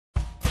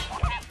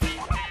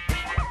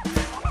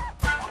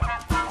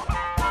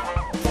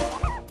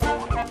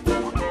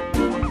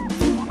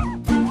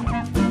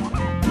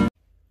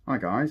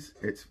guys,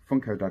 it's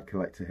Funko Dad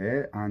Collector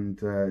here, and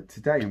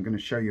today I'm going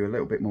to show you a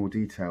little bit more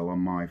detail on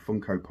my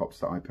Funko Pops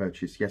that I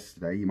purchased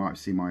yesterday. You might have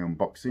seen my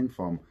unboxing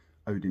from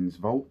Odins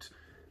Vault.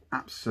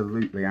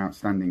 Absolutely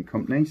outstanding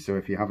company, so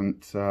if you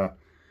haven't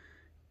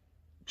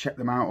checked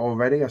them out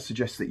already, I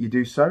suggest that you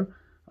do so.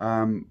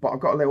 But I've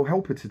got a little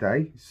helper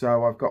today,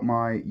 so I've got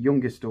my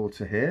youngest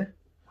daughter here.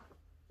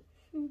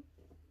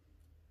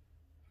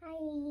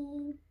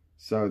 Hi.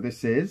 So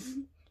this is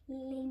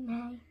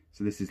Lillie-May.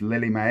 So this is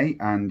Lillie-May,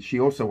 and she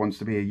also wants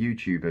to be a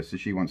YouTuber, so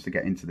she wants to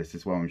get into this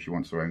as well, and she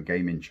wants her own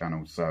gaming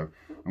channel. So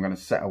I'm going to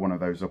set her one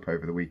of those up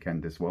over the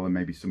weekend as well, and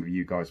maybe some of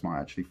you guys might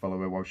actually follow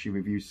her while she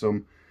reviews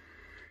some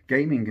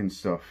gaming and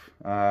stuff.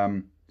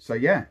 So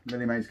yeah,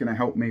 Lillie-May's going to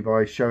help me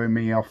by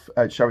showing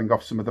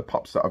off some of the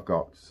pops that I've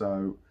got.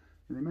 So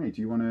Lillie-May,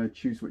 do you want to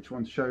choose which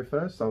one to show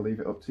first? I'll leave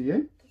it up to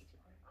you.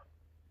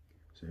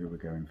 So who we're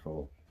going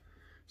for?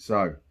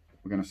 So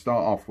we're going to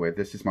start off with,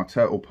 this is my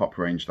Turtle Pop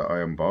range that I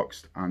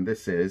unboxed, and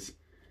this is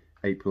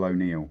April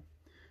O'Neil.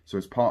 So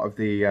as part of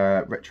the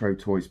Retro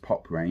Toys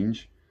Pop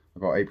range,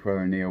 I've got April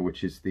O'Neil,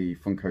 which is the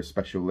Funko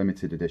Special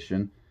Limited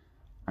Edition,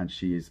 and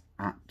she is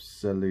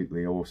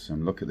absolutely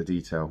awesome. Look at the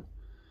detail.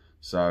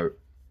 So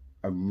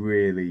a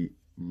really,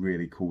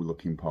 really cool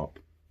looking pop,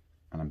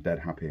 and I'm dead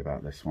happy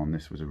about this one.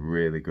 This was a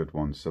really good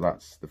one. So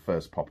that's the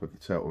first pop of the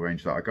Turtle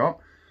range that I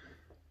got.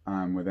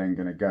 And we're then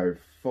going to go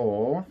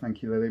for,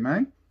 thank you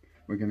Lillie-May,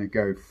 we're going to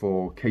go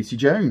for Casey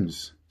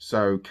Jones.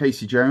 So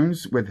Casey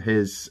Jones with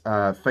his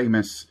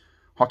famous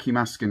hockey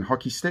mask and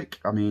hockey stick.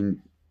 I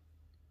mean,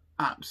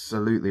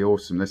 absolutely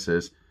awesome this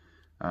is.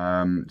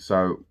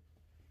 So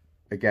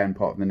again,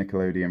 part of the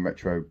Nickelodeon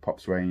Retro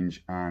Pops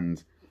range,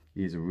 and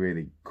he is a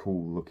really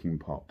cool looking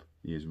pop.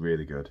 He is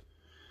really good.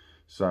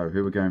 So who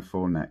are we going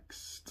for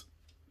next?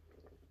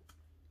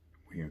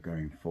 We are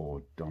going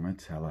for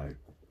Donatello.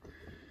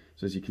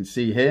 So as you can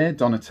see here,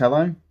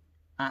 Donatello,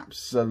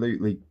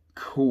 absolutely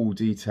cool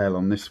detail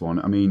on this one.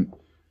 I mean,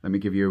 let me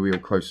give you a real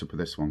close-up of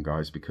this one,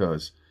 guys,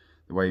 because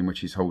the way in which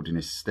he's holding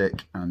his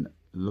stick, and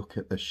look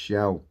at the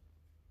shell.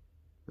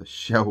 The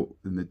shell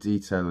and the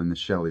detail in the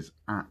shell is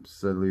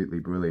absolutely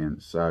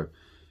brilliant. So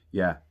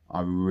yeah,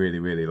 I really,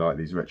 really like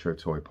these retro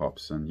toy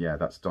pops, and yeah,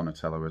 that's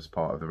Donatello as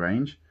part of the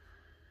range.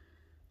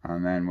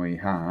 And then we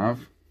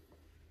have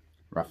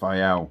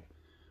Raphael,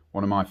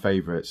 one of my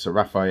favourites. So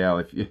Raphael,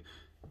 if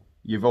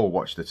you've all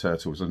watched the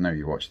Turtles, I know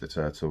you watched the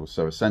Turtles.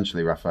 So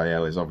essentially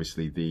Raphael is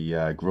obviously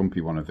the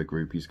grumpy one of the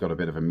group. He's got a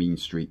bit of a mean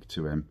streak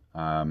to him.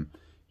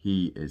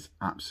 He is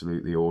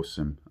absolutely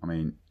awesome. I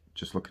mean,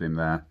 just look at him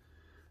there.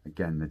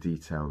 Again, the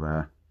detail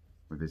there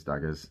with his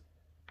daggers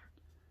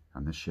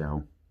and the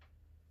shell.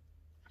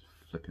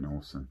 Flipping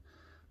awesome.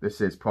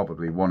 This is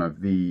probably one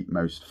of the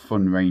most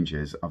fun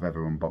ranges I've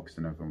ever unboxed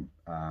and ever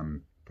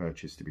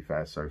purchased, to be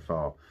fair, so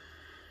far.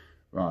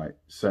 Right,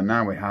 so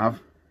now we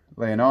have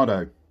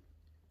Leonardo.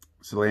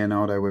 So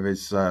Leonardo with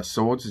his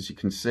swords, as you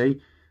can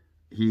see,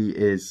 he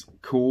is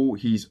cool.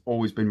 He's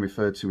always been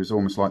referred to as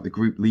almost like the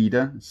group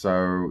leader.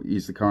 So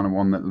he's the kind of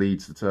one that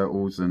leads the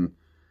Turtles. And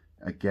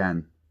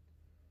again,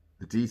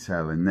 the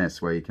detail in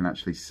this, where you can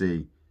actually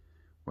see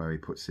where he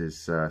puts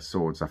his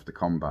swords after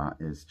combat,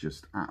 is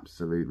just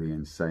absolutely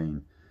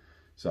insane.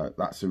 So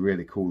that's a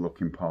really cool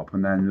looking pop.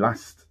 And then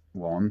last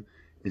one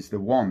is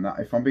the one that,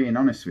 if I'm being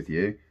honest with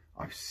you,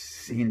 I've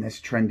seen this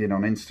trending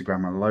on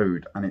Instagram a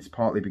load, and it's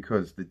partly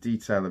because the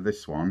detail of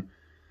this one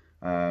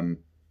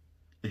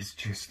is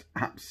just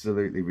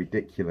absolutely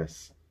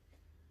ridiculous.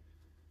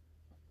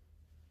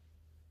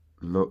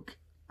 Look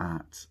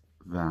at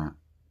that.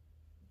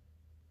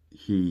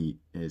 He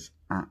is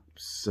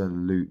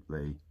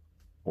absolutely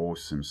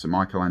awesome. So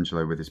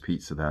Michelangelo with his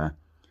pizza there,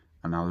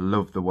 and I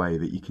love the way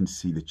that you can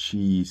see the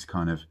cheese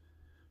kind of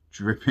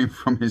dripping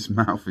from his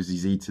mouth as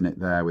he's eating it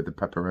there with the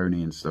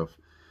pepperoni and stuff.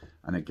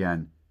 And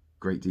again,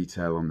 great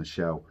detail on the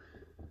shell.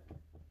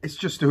 It's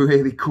just a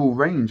really cool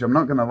range, I'm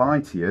not going to lie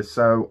to you.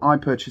 So I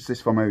purchased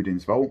this from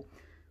Odins Vault.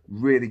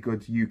 Really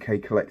good UK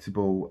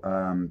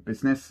collectible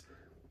business.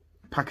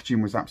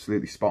 Packaging was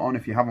absolutely spot on.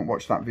 If you haven't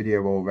watched that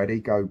video already,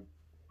 go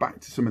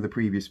back to some of the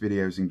previous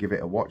videos and give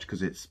it a watch,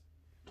 because it's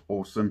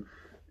awesome.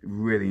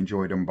 Really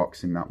enjoyed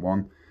unboxing that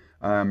one.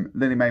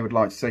 Lillie-May would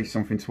like to say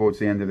something towards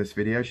the end of this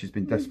video. She's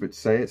been desperate to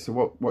say it.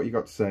 So what you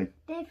got to say?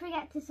 Don't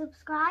forget to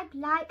subscribe,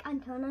 like,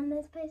 and turn on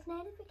those post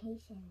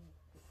notifications.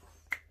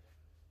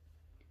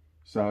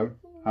 So,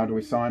 how do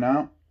we sign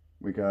out?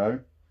 We go,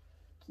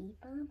 Keep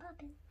on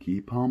popping.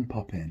 Keep on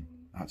popping.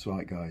 That's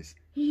right, guys.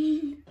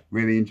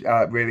 Really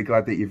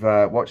glad that you've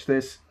watched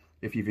this.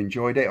 If you've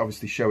enjoyed it,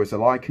 obviously show us a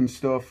like and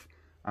stuff.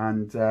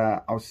 And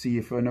I'll see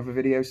you for another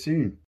video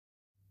soon.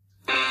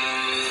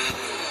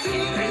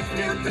 Teenage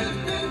Mutant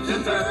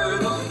Ninja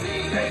Turtles,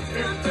 Teenage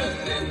Mutant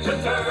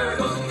Ninja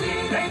Turtles,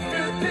 Teenage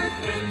Mutant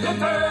Ninja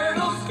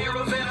Turtles,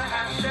 heroes in a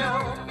half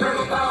shell,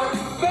 turtle power.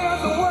 They're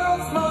the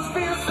world's most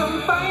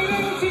fearsome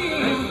fighting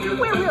team.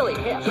 We're really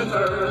hip.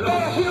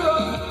 They're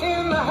heroes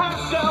in the half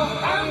shell,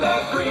 and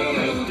they're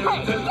green.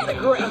 Hey, get a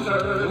grip.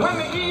 When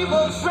the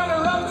evil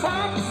Shredder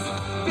attacks,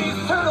 these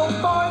turtle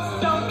boys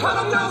don't cut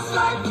them no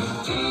slack.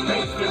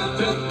 Teenage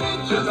Mutant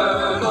Ninja Ninja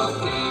Turtles.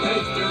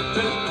 Teenage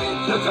Mutant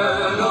Ninja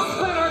Turtles.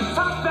 Splinter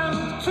taught them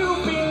to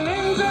be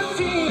ninja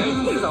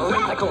teens. He's a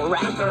radical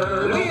rat.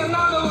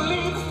 Leonardo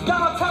leads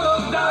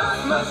Donatello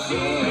does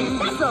machines.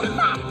 That's a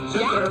fact,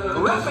 Jack.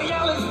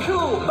 Raphael is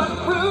cool but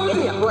rude. Give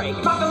me a break.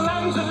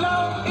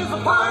 Michelangelo is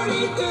a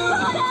party dude.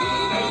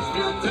 Teenage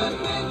Mutant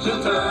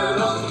Ninja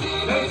Turtles.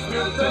 Teenage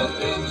Mutant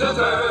Ninja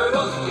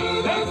Turtles.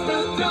 Teenage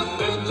Mutant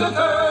Ninja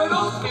Turtles.